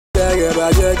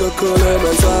about Diego Coolin,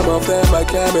 and some of them I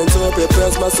came into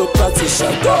prepare my super to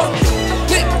shut up.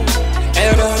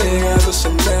 Everybody has a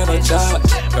shit never job.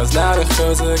 Cause now the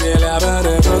first again, I've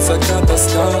to cut the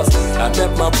stars. I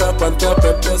met my prep and top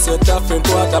it, piss it off in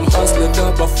what I'm hustling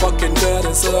up a fucking dead,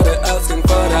 and so they're asking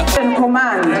for that.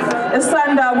 Command, it's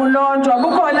Sanda will launch a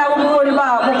book on our whole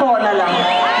bar, book on a lamb.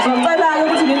 So tell her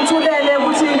you to today,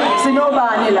 which is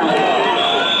Sinobanilla.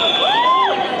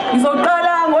 So tell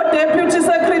her what Deputy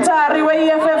Secretary, where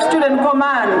EFF Student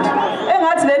Command. And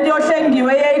that's the Yoshengi,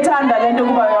 where 800 and the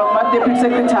Deputy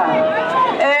Secretary.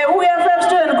 EFF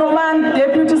Student Command,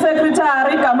 Deputy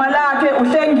Secretary, Kamalake,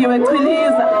 Ushengi,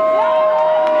 Wetiliza.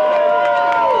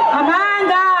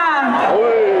 Amanda!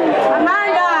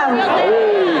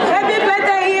 Happy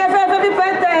birthday, EFF, happy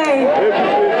birthday!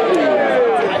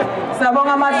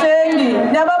 Sabonga Mashengi,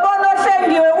 never born no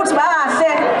Shengi, which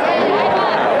Bashe.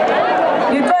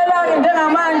 You tell her in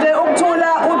Denamande,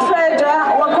 Uktula, Utreja,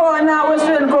 Wakona,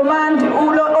 Western Command,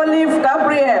 Olive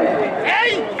Gabriel.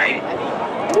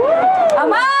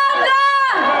 Amanda!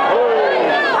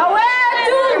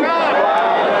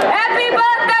 Happy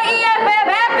birthday, EFF!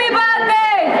 Happy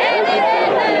birthday!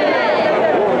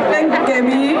 Thank you,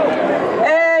 Kebi.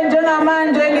 And gentlemen,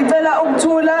 Jenitela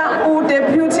Uktula,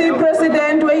 Deputy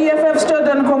President, EFF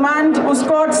Student Command,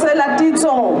 Scott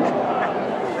Selatito.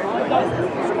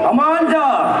 Amanda!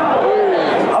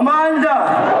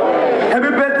 Happy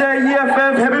birthday,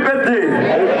 EFF, happy birthday!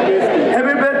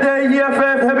 Happy birthday,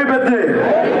 EFF, happy birthday!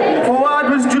 Forward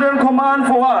with Student Command,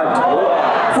 forward!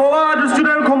 Forward with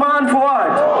Student Command,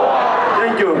 forward!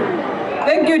 Thank you.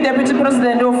 Thank you, Deputy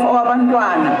President of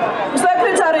Abantwana.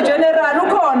 Secretary General,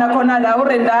 ukona la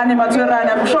urendani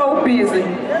matwerana, I'm sure busy.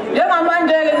 Young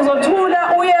Amanda Zotula,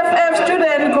 EFF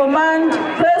Student Command,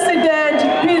 President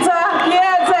Peter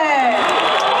Keetses.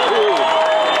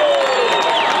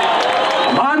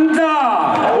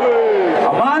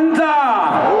 Amanda!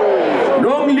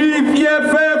 Long live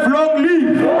EFF, long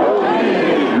live!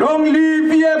 Long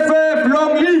live EFF,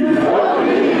 long live!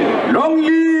 Long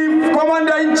live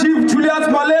Commander-in-Chief Julius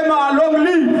Malema, long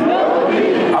live!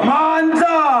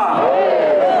 Amanda!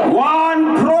 One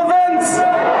province,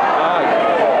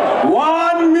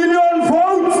 1 million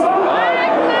votes!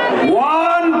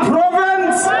 One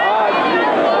province,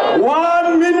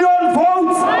 1 million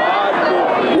votes!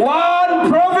 One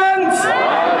province,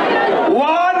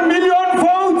 1 million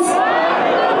votes!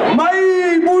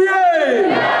 Maibuye!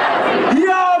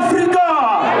 Africa!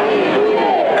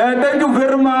 Thank you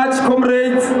very much,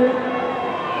 comrades.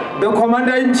 The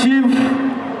Commander-in-Chief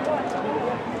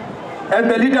and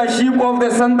the leadership of the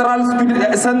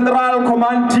Central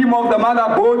Command Team of the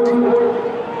Motherboard,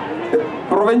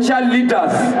 provincial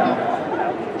leaders.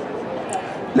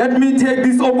 Let me take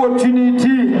this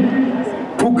opportunity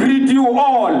to greet you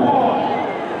all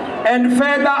and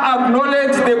further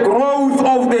acknowledge the growth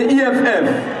of the EFF.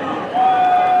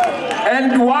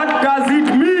 And what does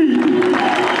it mean?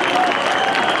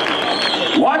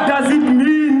 What does it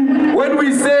mean when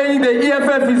we say the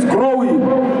EFF is growing?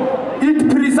 It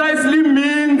precisely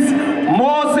means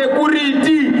more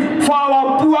security for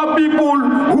our poor people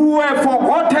who were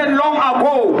forgotten long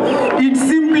ago. It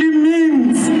simply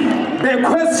means the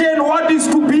question, what is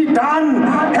to be done,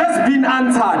 has been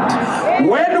answered.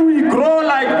 When we grow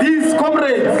like this,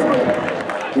 comrades,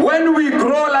 when we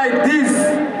grow like this,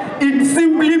 it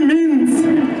simply means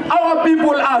our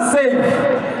people are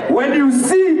safe. When you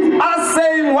see us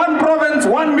saying 1 province,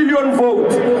 1 million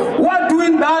votes, we're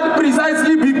doing that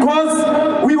precisely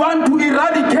because we want to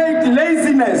eradicate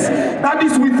laziness that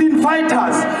is within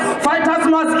fighters. Fighters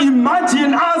must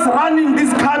imagine us running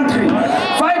this country.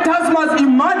 Fighters must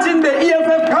imagine the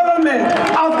EFF government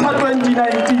after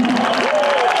 2019.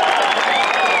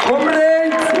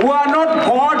 Comrades, we are not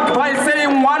bought by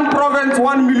saying 1 province,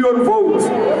 1 million votes.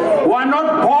 We are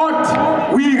not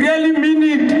bought. We really mean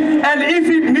it. And if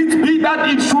it needs be that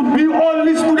it should be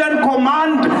only Student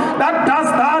Command that does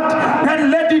that,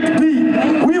 then let it be.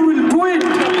 We will do it.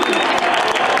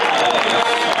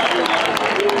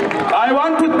 I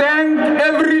want to thank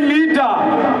every leader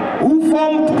who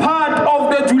formed part of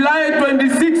the July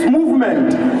 26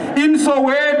 movement in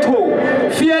Soweto.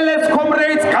 Fearless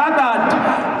comrades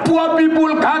gathered, poor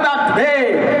people gathered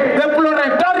there, the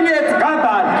proletariat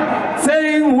gathered,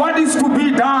 saying what is to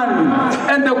be done,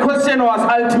 and the question was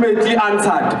ultimately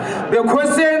answered. The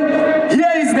question,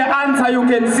 here is the answer you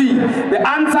can see. The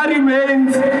answer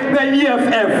remains the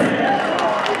EFF.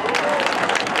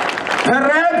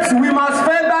 Perhaps we must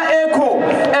further echo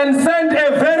and send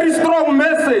a very strong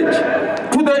message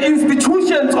to the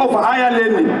institutions of higher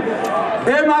learning.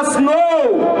 They must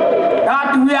know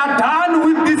that we are done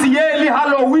with this yearly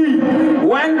Halloween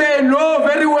when they I know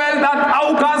very well that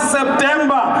August,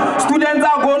 September, students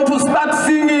are going to start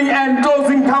singing and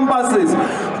closing campuses.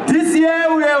 This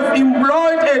year we have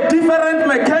employed a different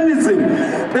mechanism,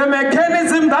 the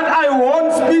mechanism that I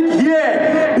won't speak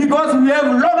here because we have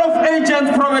a lot of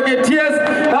agents from Keetses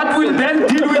that will then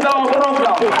deal with our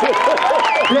program.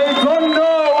 They don't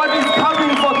know what is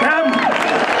coming for them.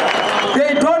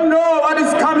 They don't know what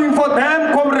is coming for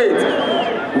them, comrades.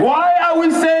 Why are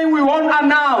we saying we won't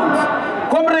announce?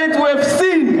 Comrades, we have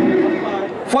seen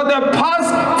for the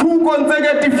past 2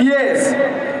 consecutive years,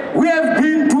 we have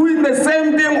been doing the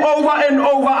same thing over and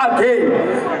over again.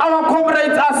 Our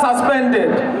comrades are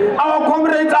suspended. Our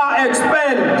comrades are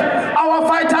expelled. Our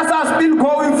fighters are still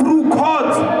going through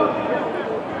courts.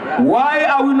 Why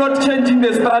are we not changing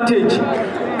the strategy?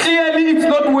 Clearly it's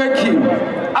not working.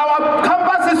 Our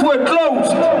campuses were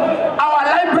closed. Our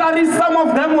libraries, some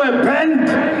of them were banned,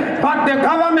 but the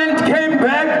government came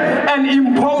back and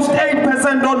imposed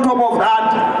 8% on top of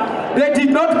that. They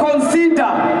did not consider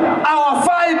our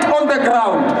fight on the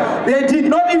ground. They did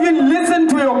not even listen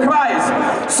to your cries.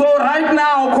 So right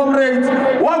now, comrades,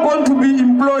 we're going to be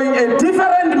employing a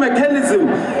different mechanism.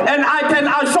 And I can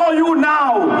assure you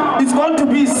now, it's going to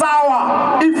be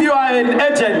sour if you are an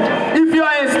agent, if you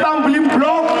are a stumbling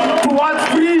block towards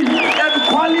free and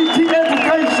quality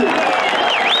education.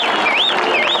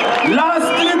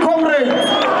 Lastly, comrades,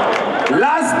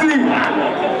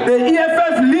 the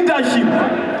EFF leadership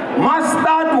must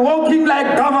start working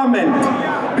like government,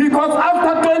 because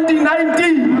after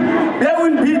 2019, they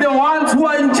will be the ones who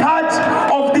are in charge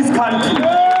of this country.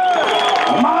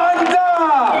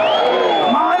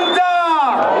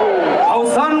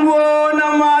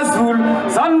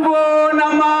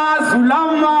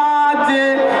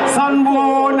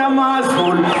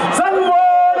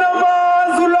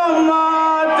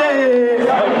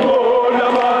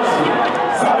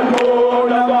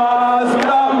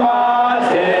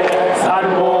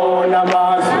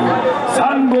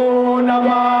 Sanbo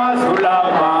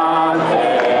namazulama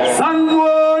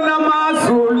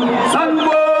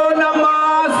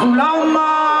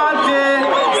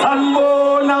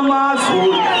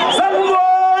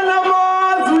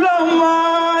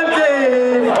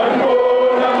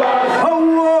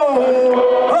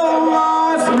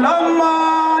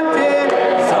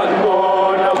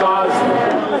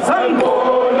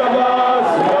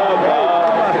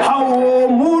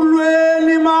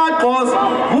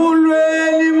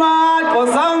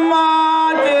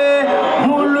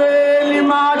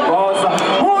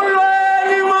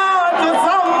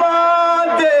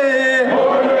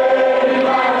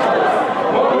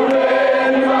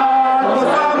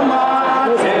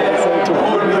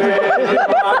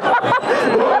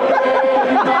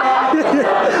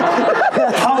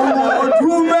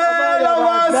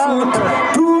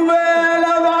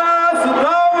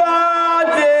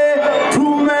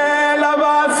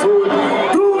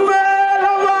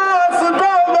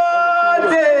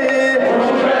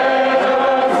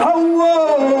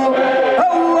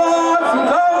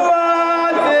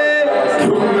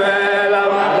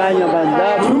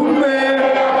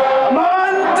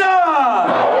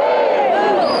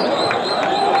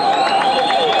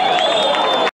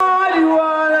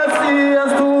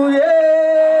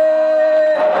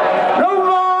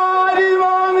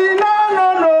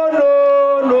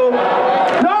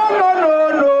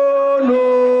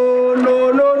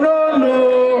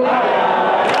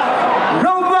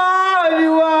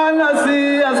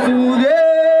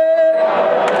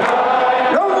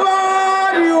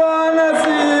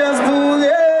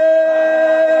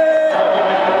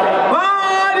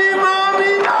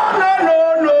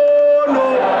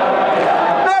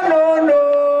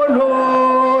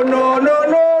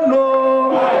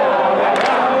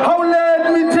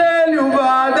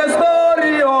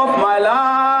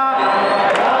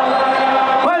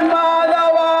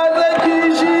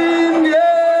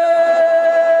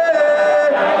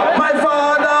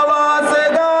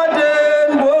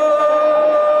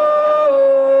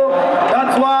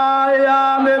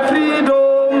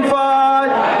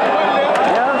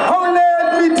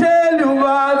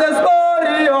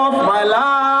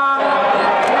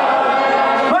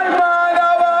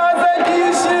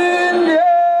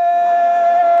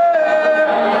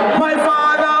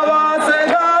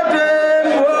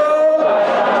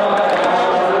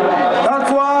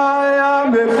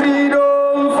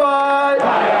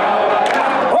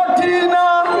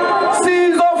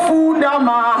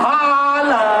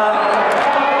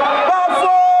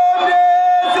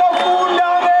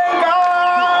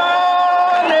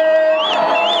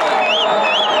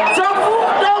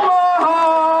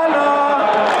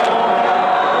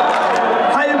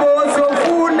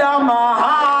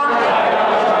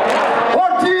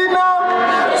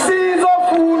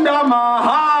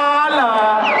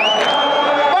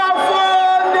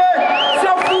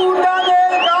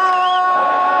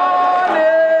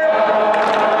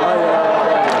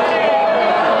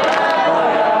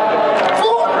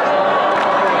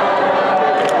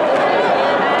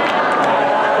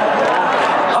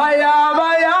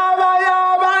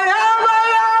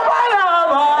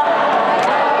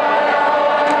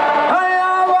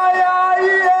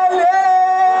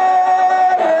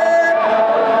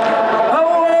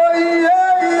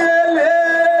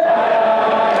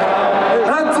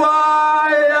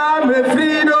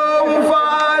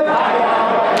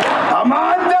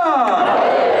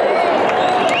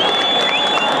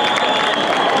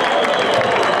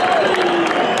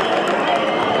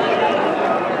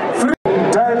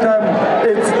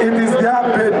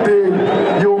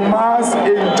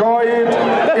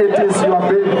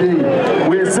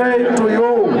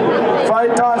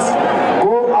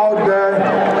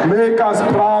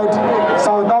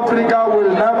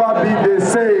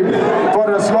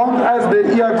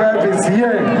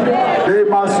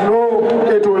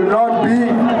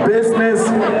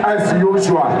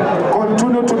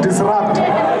continue to disrupt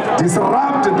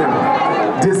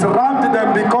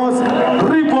them because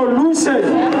revolution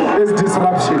is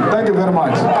disruption. Thank you very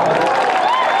much.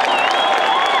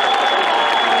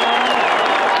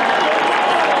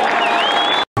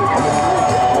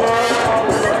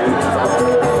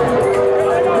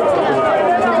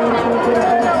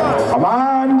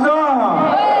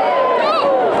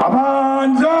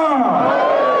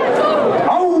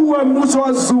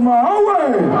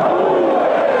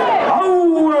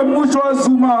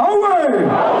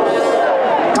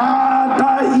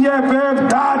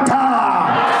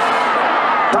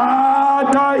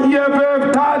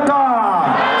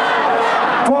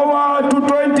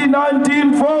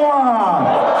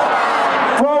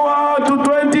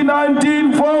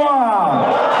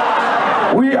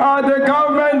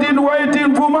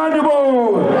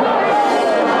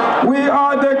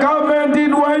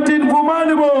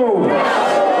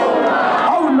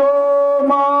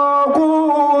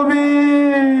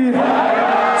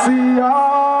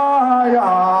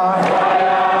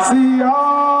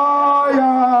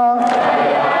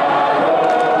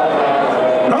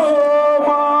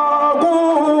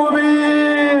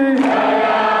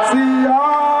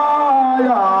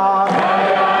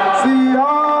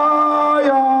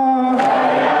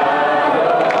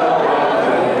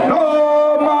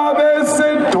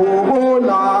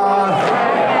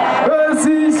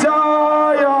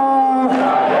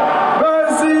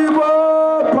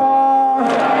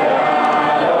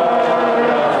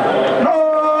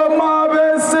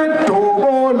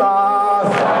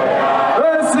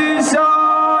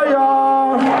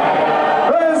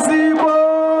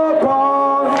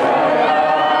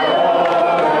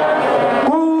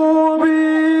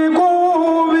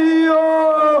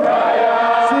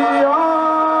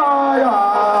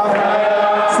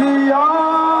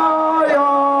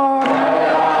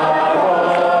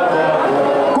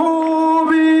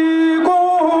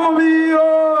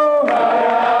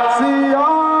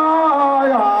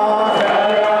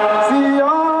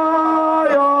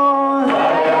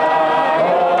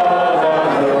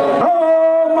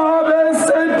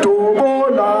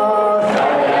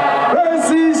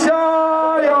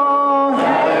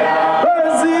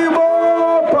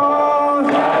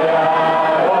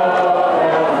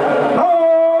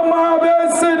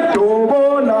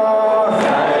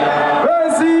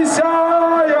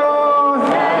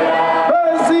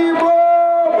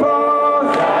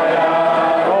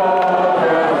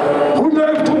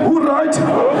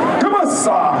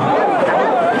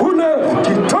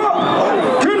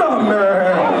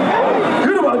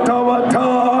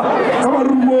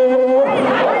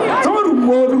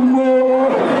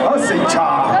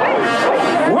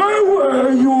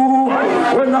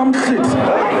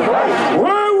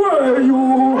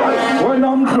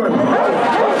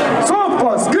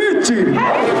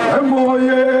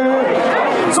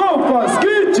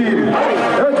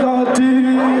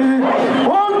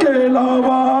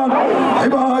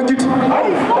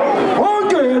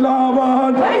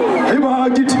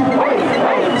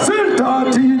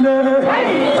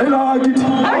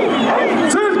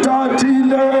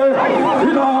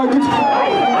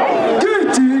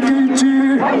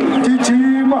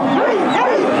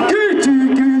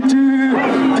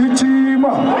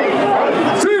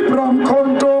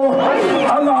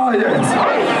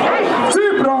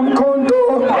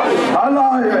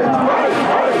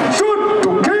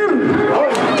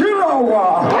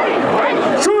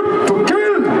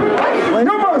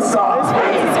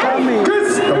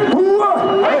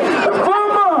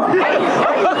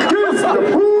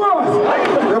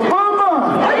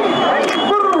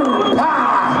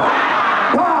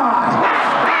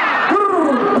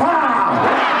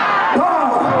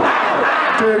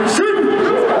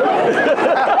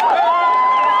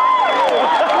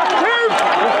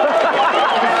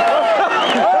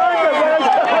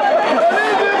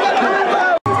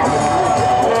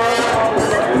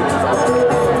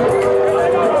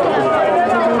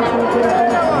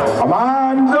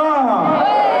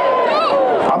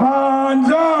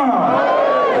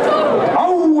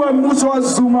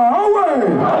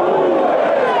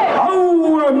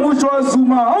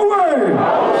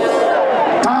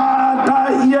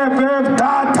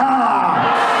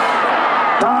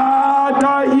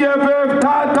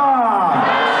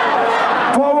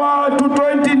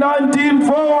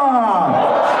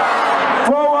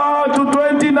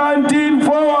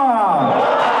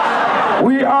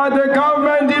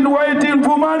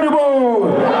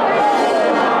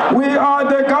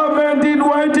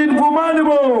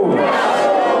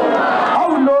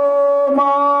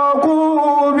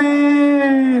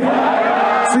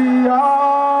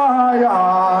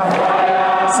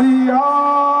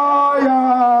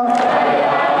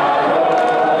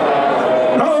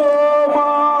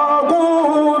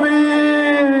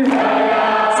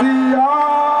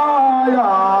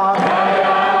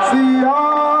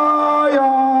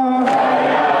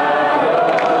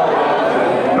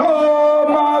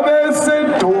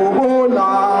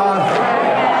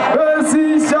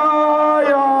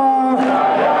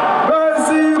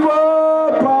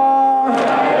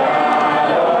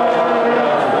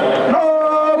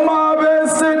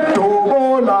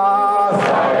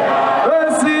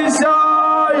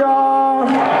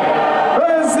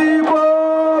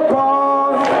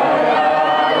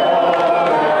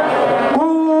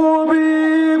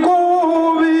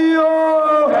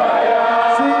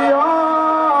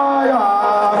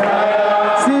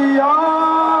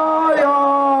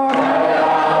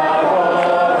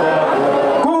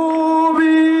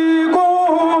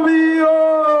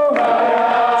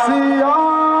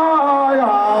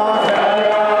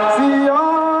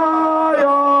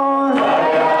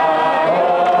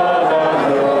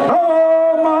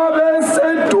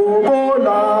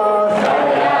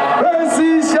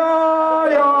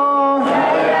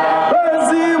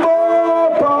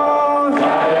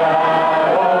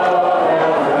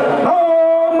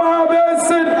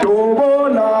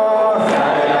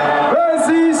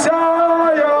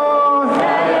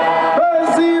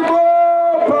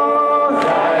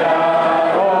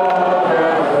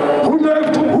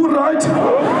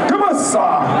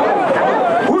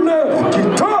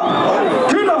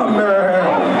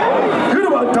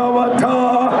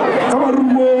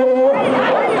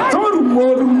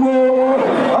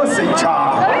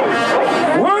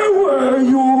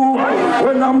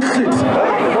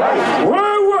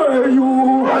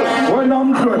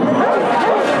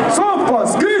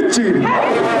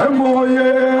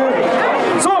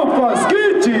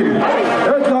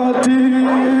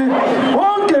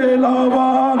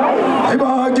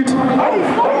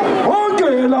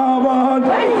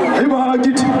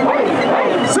 elagit,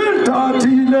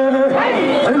 siltatile,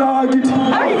 elagit,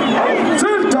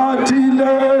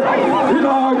 siltatile,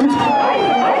 elagit,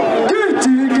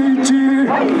 gichi gichi,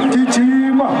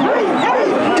 gichima,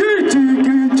 gichi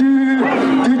gichi,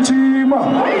 gichima,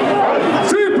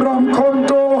 Sibram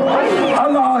Kondo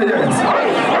Alliance,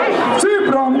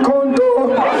 Sibram Kondo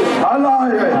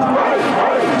Alliance,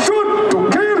 shoot to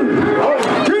kill,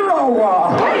 Kirawa,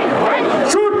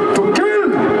 shoot to kill,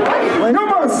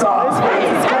 Yamasa,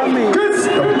 kiss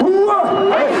the poor,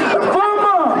 the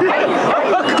farmer,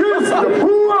 kiss the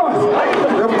poor,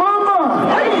 the farmer,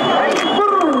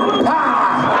 brr, pa,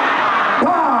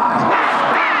 pa,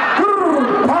 brr,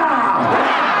 pa,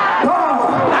 pa,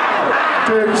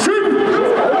 tension.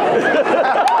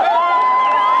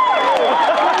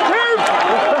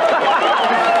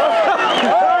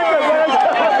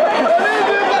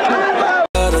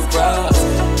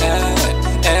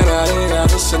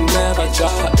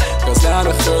 Cause now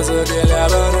the girls are getting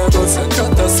out of the boots and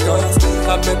cut the scars.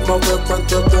 I make my work run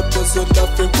to represent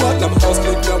nothing but I'm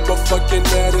hustling up a fucking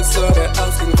daddy, so they're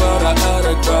asking for the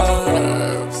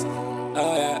autographs.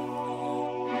 Oh yeah.